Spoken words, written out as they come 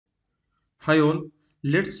Hi all,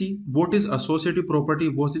 let's see what is associative property,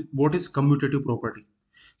 what is commutative property.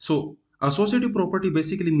 So associative property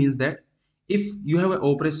basically means that if you have an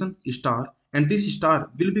operation star and this star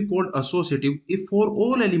will be called associative if for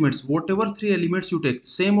all elements, whatever three elements you take,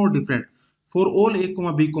 same or different, for all a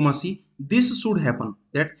comma b comma c, this should happen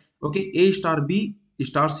that okay a star b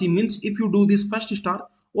star c means if you do this first star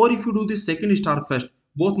or if you do this second star first,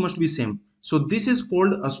 both must be same. So this is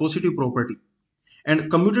called associative property.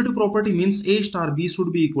 And commutative property means a star b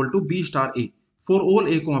should be equal to b star a for all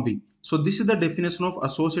a comma b. So this is the definition of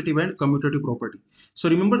associative and commutative property. So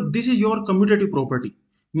remember, this is your commutative property.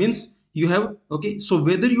 Means you have, okay, so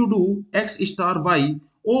whether you do x star y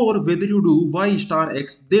or whether you do y star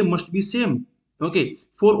x, they must be same. Okay,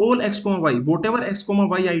 for all x comma y, whatever x comma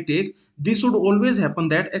y I take, this should always happen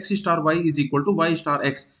that x star y is equal to y star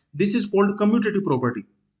x. This is called commutative property.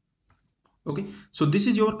 Okay, so this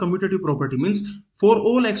is your commutative property. Means for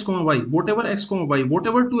all x comma y, whatever x comma y,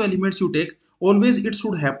 whatever two elements you take, always it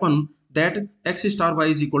should happen that x star y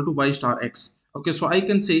is equal to y star x. Okay, so I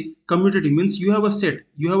can say commutative means you have a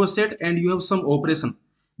set and you have some operation.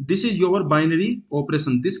 This is your binary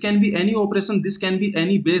operation. This can be any operation, this can be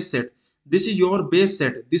any base set. This is your base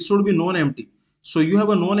set, this should be non-empty. So you have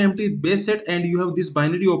a non-empty base set and you have this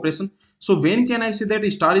binary operation. So when can I say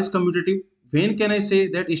that star is commutative? When can I say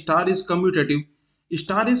that star is commutative?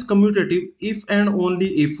 Star is commutative if and only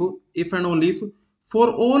if for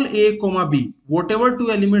all a comma b, whatever two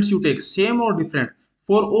elements you take, same or different,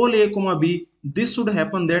 for all a comma b, this should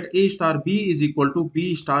happen that a star b is equal to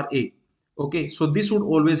b star a. Okay, so this should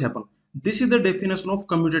always happen. This is the definition of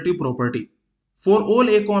commutative property. For all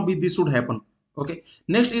a comma b, this should happen. Okay,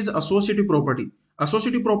 next is associative property.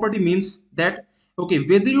 Associative property means that okay,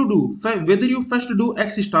 whether you first do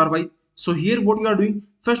x star y. So here what you are doing,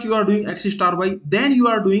 first you are doing x star y, then you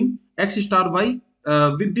are doing x star y,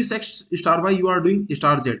 with this x star y you are doing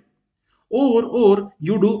star z, or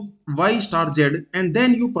you do y star z and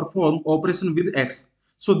then you perform operation with x.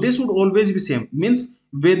 So this would always be same. Means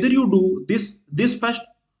whether you do this first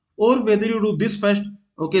or whether you do this first,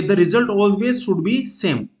 okay, the result always should be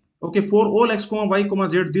same. Okay, for all x comma y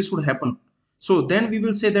comma z this should happen. So then we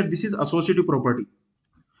will say that this is associative property.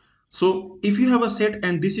 So if you have a set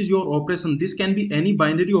and this is your operation, this can be any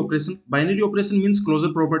binary operation. Binary operation means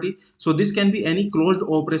closure property. So this can be any closed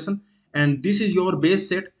operation and this is your base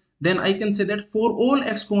set. Then I can say that for all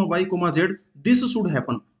x comma y comma z, this should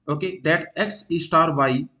happen. Okay, that x star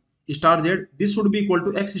y star z, this should be equal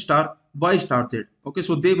to x star y star z. Okay,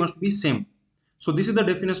 so they must be same. So this is the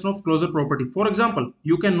definition of closure property. For example,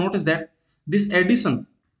 you can notice that this addition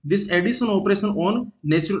operation on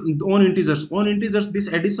natural on integers, this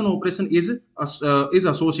addition operation is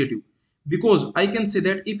associative, because I can say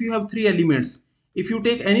that if you have three elements, if you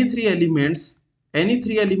take any three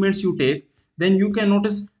elements you take, then you can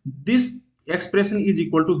notice this expression is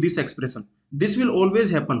equal to this expression. This will always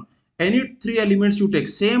happen. Any three elements you take,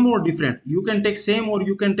 same or different, you can take same or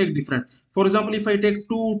you can take different. For example, if I take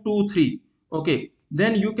 2 2 3, okay,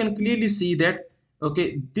 then you can clearly see that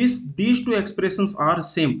okay, these two expressions are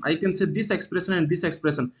same. I can say this expression and this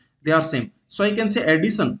expression, they are same. So I can say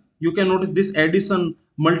addition, you can notice this addition,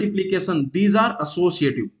 multiplication, these are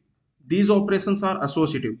associative. These operations are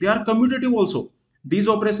associative, they are commutative also. These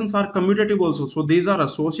operations are commutative also. So these are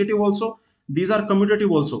associative also, these are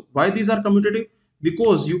commutative also. Why these are commutative?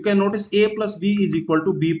 Because you can notice a plus b is equal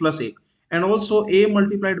to b plus a, and also a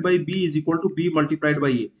multiplied by b is equal to b multiplied by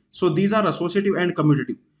a. So these are associative and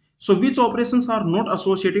commutative. So which operations are not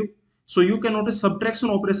associative? So you can notice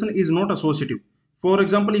subtraction operation is not associative. For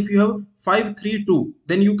example, if you have 5 3 2,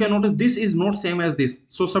 then you can notice this is not same as this.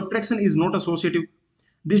 So subtraction is not associative.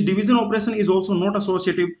 This division operation is also not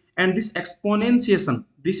associative, and this exponentiation,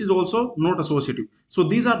 this is also not associative. So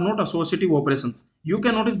these are not associative operations. You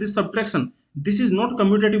can notice this subtraction, this is not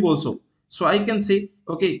commutative also. So I can say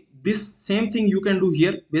okay, this same thing you can do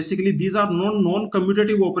here. Basically these are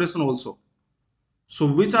non-commutative operation also. So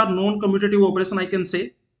which are non-commutative operation I can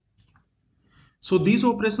say? So these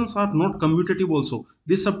operations are not commutative also.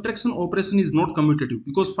 This subtraction operation is not commutative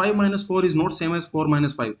because 5 minus 4 is not same as 4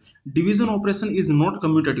 minus 5. Division operation is not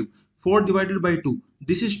commutative. 4 divided by 2.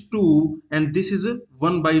 This is 2 and this is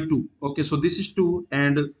 1 by 2. Okay, so this is 2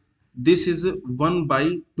 and this is 1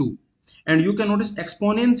 by 2. And you can notice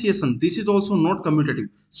exponentiation. This is also not commutative.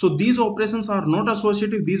 So these operations are not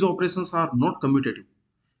associative. These operations are not commutative.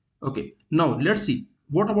 Okay, now let's see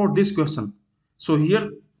what about this question. So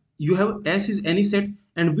here you have S is any set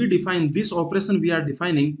and we define this operation we are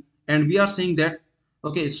defining, and we are saying that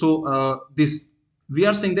okay, so this we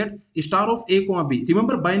are saying that star of a comma b.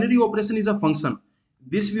 Remember, binary operation is a function.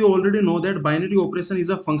 This we already know that binary operation is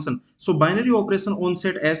a function. So binary operation on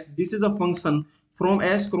set S, this is a function from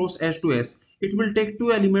S cross S to S. It will take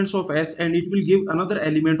two elements of S and it will give another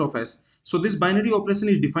element of S. So this binary operation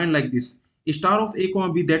is defined like this: star of A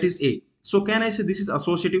comma B, that is A. So can I say this is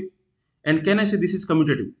associative, and can I say this is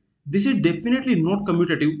commutative? This is definitely not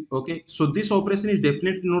commutative. Okay, so this operation is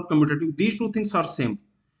definitely not commutative. These two things are same.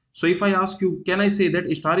 So if I ask you, can I say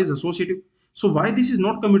that star is associative? So why this is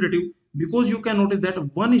not commutative? Because you can notice that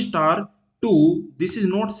 1 star 2, this is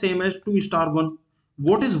not same as 2 star 1.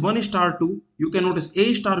 What is 1 star 2? You can notice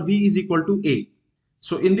A star B is equal to A.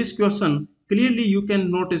 So in this question, clearly you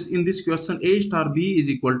can notice in this question A star B is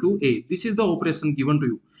equal to A. This is the operation given to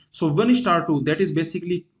you. So 1 star 2, that is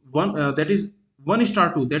basically 1, that is 1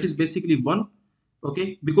 star 2, that is basically 1.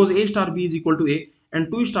 Okay, because A star B is equal to A,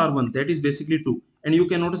 and 2 star 1, that is basically 2, and you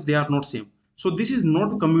can notice they are not same. So this is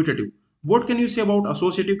not commutative. What can you say about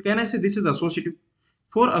associative? Can I say this is associative?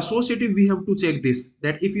 For associative we have to check this,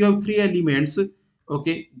 that if you have three elements,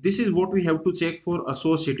 okay, this is what we have to check for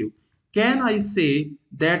associative. Can I say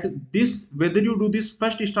that this, whether you do this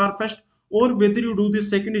first star first or whether you do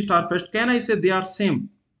this second star first, can I say they are same?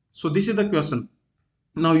 So this is the question.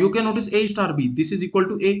 Now you can notice A star B, this is equal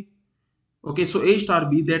to A. Okay, so A star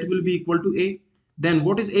B, that will be equal to A. Then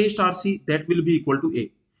what is A star C? That will be equal to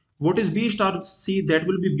A. What is B star C? That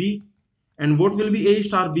will be B. And what will be A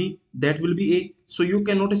star B? That will be A. So you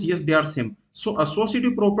can notice, yes, they are same. So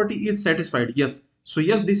associative property is satisfied. Yes. So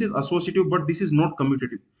yes, this is associative, but this is not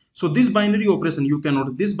commutative. So this binary operation, you can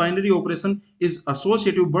notice this binary operation is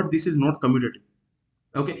associative, but this is not commutative.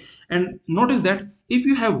 Okay, and notice that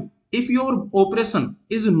if your operation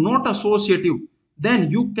is not associative, then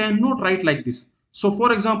you cannot write like this. So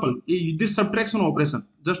for example, this subtraction operation,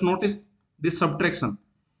 just notice this subtraction.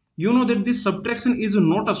 You know that this subtraction is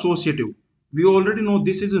not associative. We already know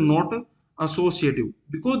this is not associative.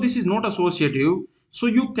 Because this is not associative, so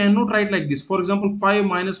you cannot write like this. For example, 5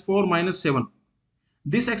 minus 4 minus 7,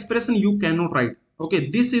 this expression you cannot write. Okay,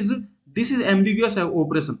 this is ambiguous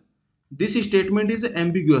operation. This statement is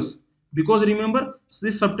ambiguous, because remember,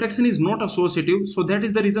 this subtraction is not associative, so that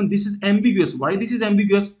is the reason this is ambiguous. Why this is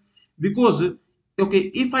ambiguous? Because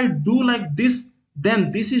okay, if I do like this,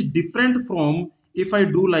 then this is different from if I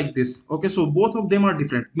do like this. Okay, so both of them are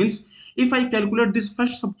different. Means if I calculate this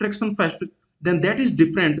first subtraction first, then that is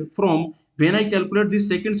different from when I calculate this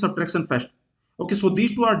second subtraction first. Okay, so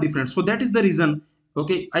these two are different, so that is the reason.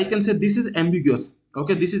 Okay, I can say this is ambiguous.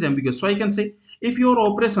 Okay, this is ambiguous, so I can say if your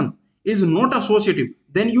operation is not associative,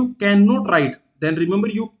 then you cannot write, then remember,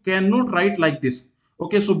 you cannot write like this.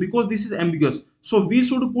 Okay, so because this is ambiguous, so we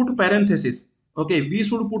should put parenthesis. Okay, we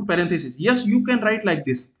should put parenthesis. Yes, you can write like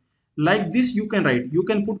this. Like this you can write, you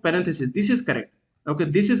can put parenthesis, this is correct. Okay,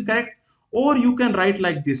 this is correct. Or you can write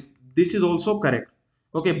like this is also correct.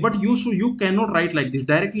 Okay, but you cannot write like this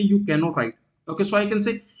directly, you cannot write. Okay, so I can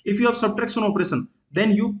say if you have subtraction operation,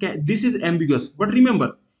 then you can, this is ambiguous. But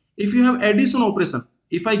remember, if you have addition operation,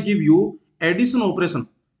 if I give you addition operation,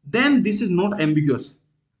 then this is not ambiguous.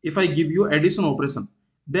 If I give you addition operation,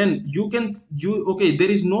 then okay, there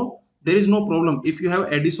is no problem if you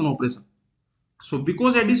have addition operation. So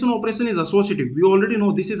because addition operation is associative, we already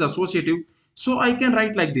know this is associative, so I can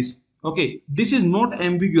write like this. Okay, this is not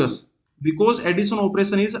ambiguous because addition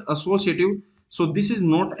operation is associative, so this is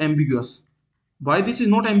not ambiguous. Why this is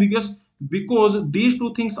not ambiguous? Because these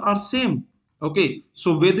two things are same. Okay,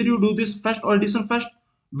 so whether you do this first or addition first,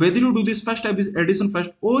 whether you do this first addition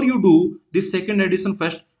first or you do this second addition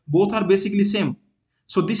first, both are basically same.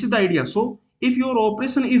 So this is the idea. So if your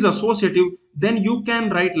operation is associative, then you can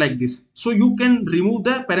write like this. So you can remove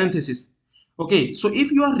the parenthesis. Okay, so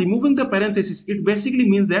if you are removing the parenthesis, it basically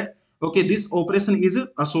means that okay, this operation is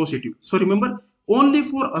associative. So remember, only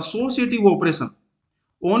for associative operation,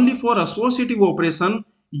 only for associative operation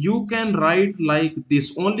you can write like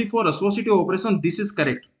this. Only for associative operation this is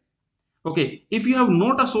correct. Okay, if you have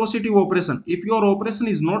not associative operation, if your operation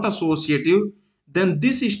is not associative, then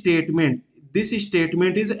this statement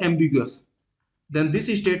is ambiguous. Then this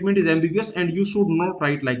statement is ambiguous and you should not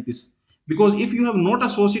write like this. Because if you have not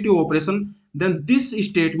associative operation, then this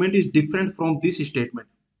statement is different from this statement.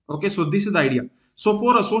 Okay, so this is the idea. So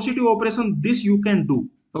for associative operation, this you can do.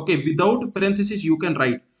 Okay, without parenthesis you can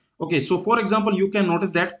write. Okay, so for example, you can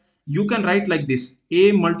notice that you can write like this: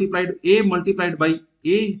 a multiplied by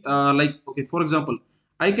a, like, okay, for example,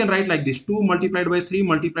 I can write like this: 2 multiplied by 3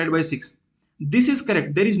 multiplied by 6. This is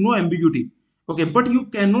correct, there is no ambiguity. Okay, but you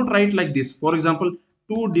cannot write like this. For example,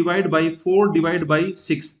 2 divided by 4 divided by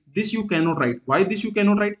 6, this you cannot write. Why this you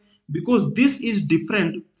cannot write? Because this is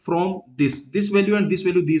different from this value and this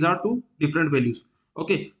value, these are two different values.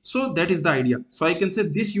 Okay, so that is the idea. So I can say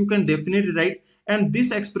this you can definitely write, and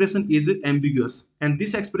this expression is ambiguous, and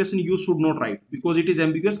this expression you should not write because it is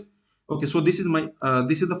ambiguous. Okay, so this is my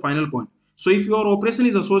this is the final point. So if your operation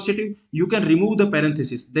is associative, you can remove the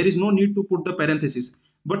parenthesis. There is no need to put the parenthesis.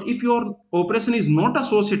 But if your operation is not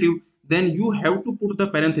associative, then you have to put the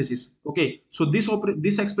parenthesis. Okay, so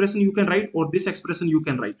this expression you can write, or this expression you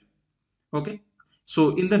can write. Okay,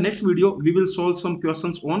 so in the next video we will solve some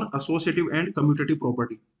questions on associative and commutative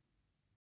property.